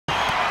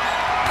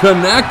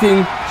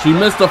connecting. She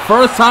missed the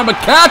first time, but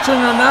catching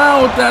her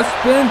now with that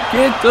spin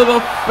kick to the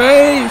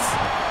face.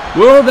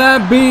 Will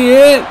that be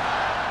it?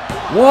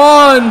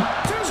 1,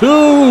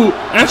 2,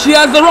 and she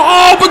has the,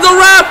 oh, but the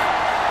ref!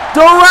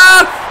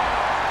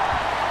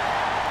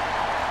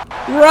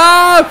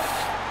 Ref!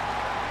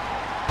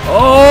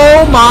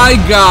 Oh my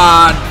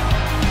God.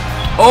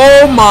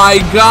 Oh my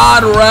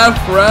God, ref.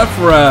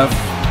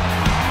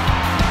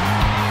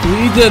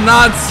 He did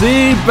not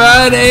see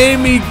Bad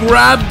Amy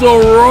grab the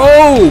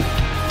rope.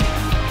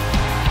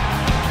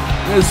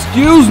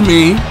 Excuse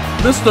me,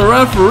 Mr.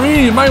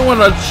 Referee, you might want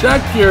to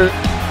check your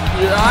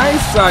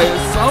eyesight or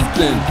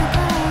something.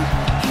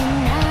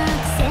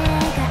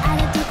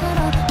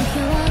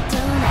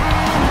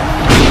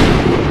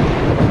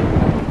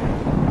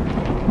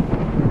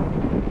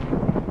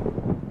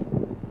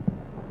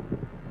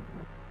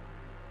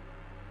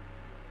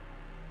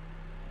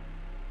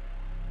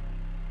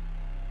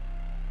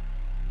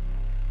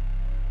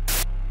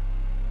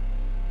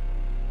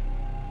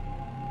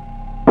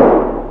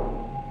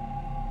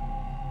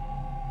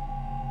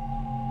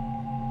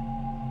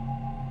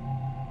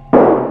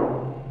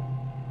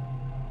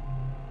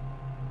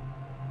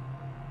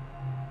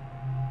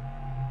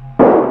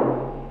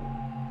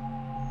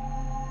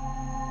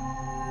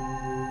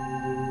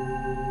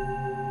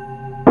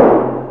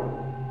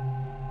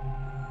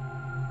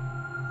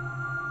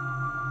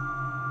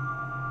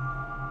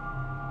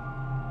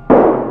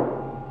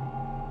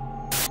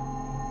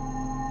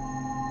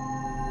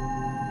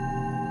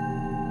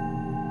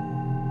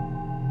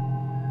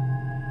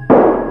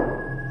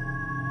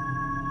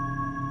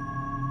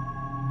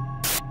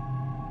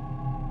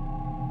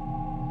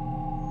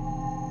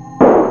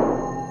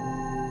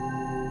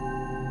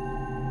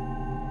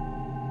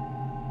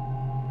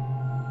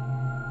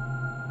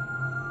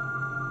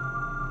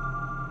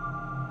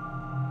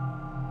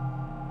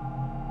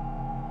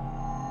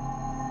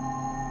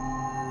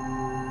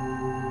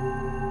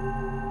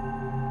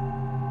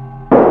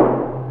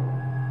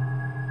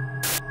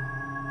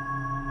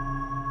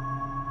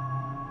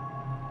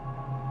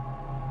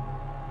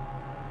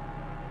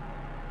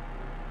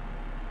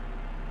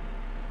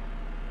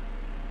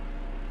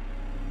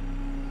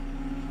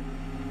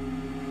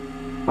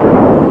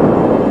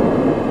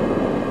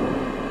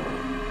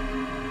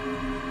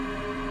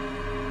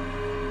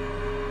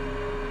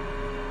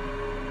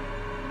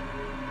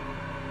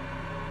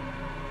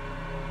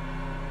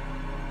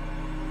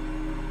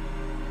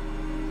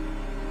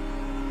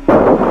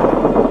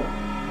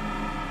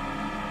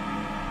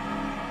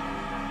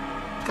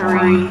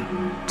 Three,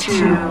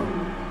 two,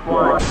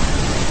 one.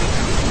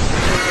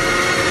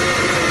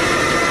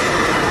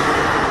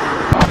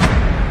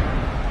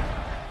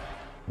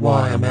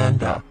 Why,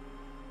 Amanda?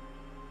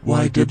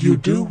 Why did you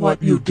do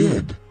what you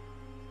did?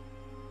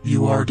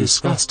 You are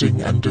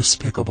disgusting and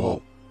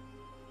despicable.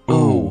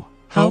 Oh,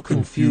 how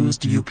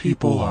confused you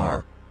people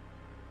are.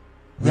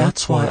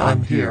 That's why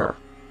I'm here.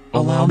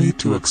 Allow me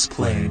to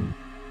explain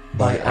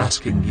by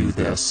asking you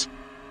this.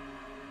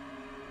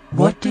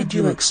 What did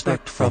you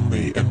expect from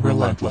me in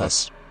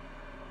Relentless?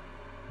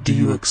 Do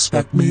you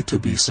expect me to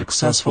be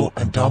successful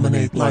and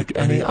dominate like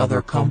any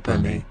other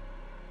company?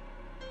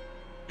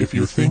 If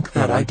you think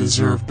that I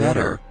deserve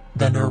better,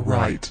 then you're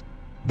right.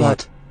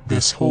 But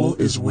this hole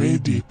is way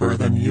deeper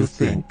than you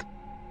think.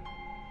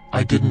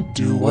 I didn't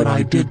do what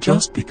I did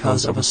just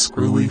because of a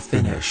screwy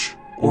finish,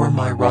 or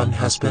my run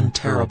has been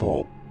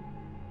terrible.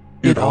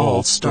 It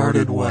all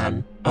started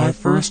when I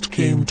first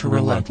came to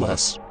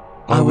Relentless.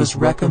 I was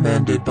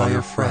recommended by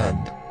a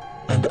friend,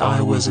 and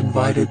I was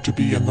invited to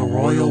be in the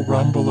Royal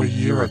Rumble a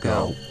year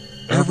ago.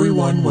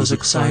 Everyone was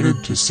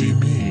excited to see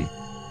me,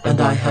 and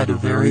I had a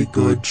very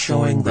good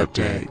showing that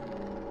day.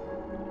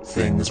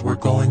 Things were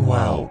going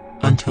well,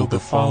 until the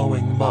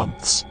following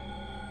months.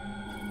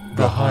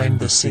 Behind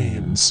the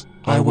scenes,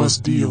 I was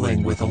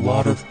dealing with a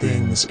lot of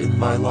things in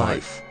my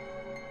life.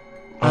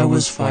 I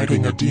was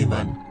fighting a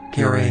demon,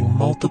 carrying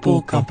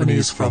multiple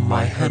companies from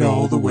my head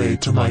all the way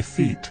to my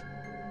feet.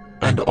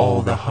 And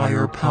all the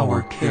higher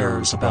power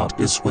cares about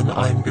is when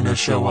I'm gonna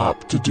show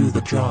up to do the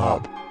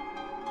job.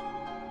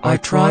 I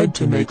tried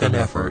to make an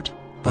effort,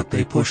 but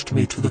they pushed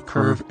me to the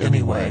curve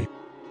anyway.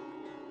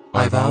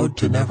 I vowed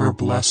to never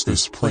bless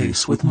this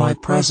place with my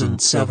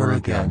presence ever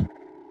again.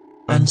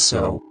 And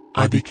so,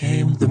 I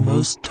became the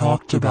most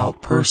talked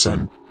about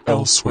person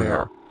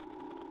elsewhere.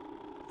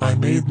 I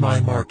made my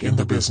mark in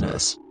the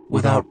business,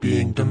 without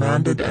being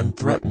demanded and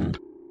threatened.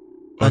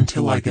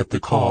 Until I get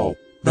the call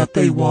that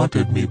they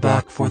wanted me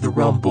back for the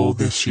Rumble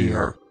this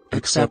year,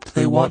 except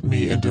they want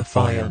me in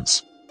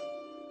Defiance.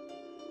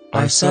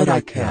 I said I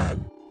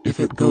can,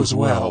 if it goes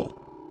well.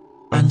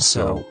 And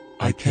so,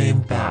 I came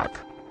back.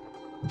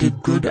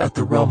 Did good at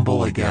the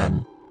Rumble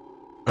again.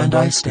 And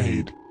I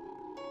stayed.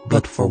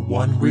 But for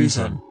one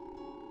reason.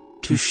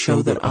 To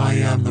show that I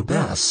am the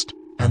best,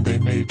 and they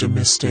made a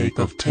mistake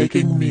of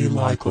taking me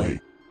lightly.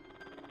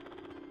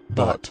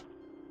 But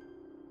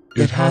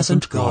it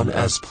hasn't gone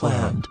as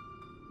planned.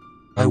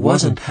 I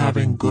wasn't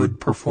having good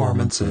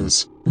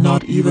performances,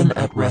 not even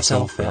at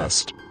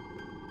WrestleFest.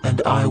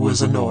 And I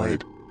was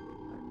annoyed.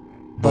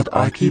 But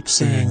I keep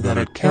saying that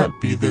it can't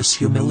be this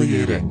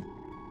humiliating.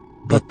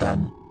 But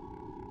then,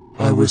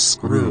 I was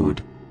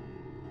screwed.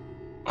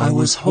 I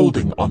was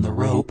holding on the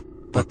rope,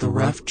 but the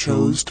ref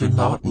chose to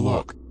not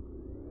look.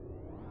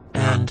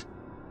 And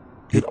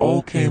it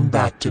all came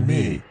back to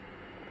me.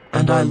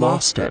 And I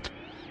lost it.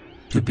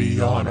 To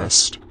be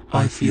honest,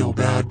 I feel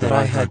bad that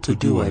I had to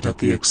do it at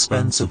the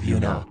expense of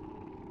Yuna.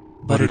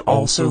 But it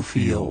also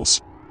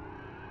feels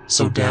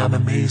so damn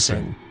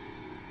amazing.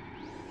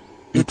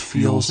 It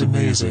feels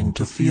amazing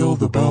to feel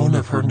the bone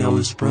of her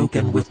nose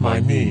broken with my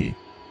knee.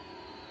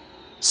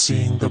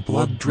 Seeing the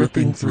blood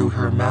dripping through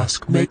her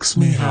mask makes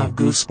me have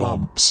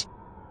goosebumps.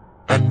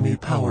 And me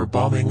power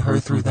bombing her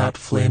through that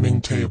flaming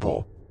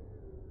table.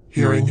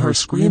 Hearing her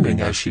screaming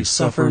as she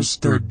suffers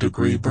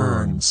third-degree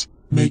burns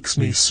makes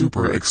me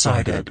super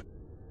excited.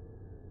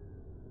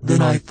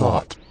 Then I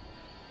thought,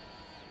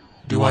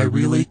 do I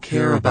really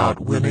care about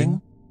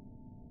winning?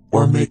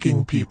 Or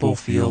making people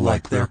feel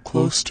like they're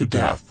close to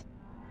death?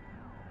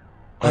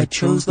 I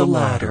chose the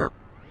latter.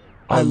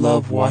 I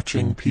love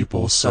watching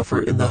people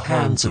suffer in the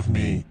hands of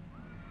me.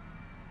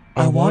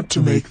 I want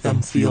to make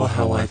them feel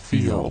how I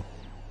feel.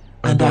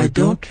 And I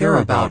don't care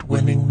about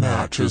winning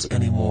matches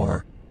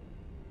anymore.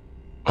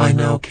 I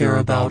now care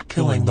about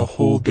killing the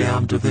whole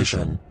damn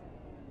division.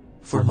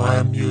 For my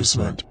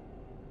amusement.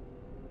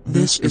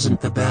 This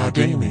isn't the bad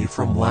Amy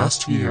from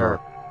last year.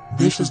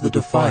 This is the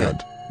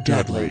defiant,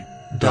 deadly,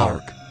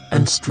 dark,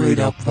 and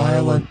straight-up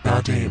violent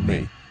bad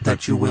Amy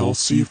that you will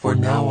see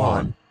from now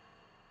on.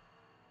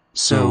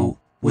 So,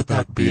 with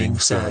that being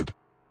said,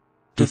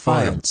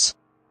 Defiance.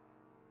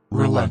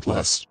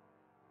 Relentless.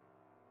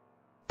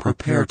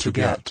 Prepare to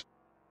get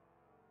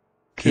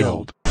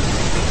killed.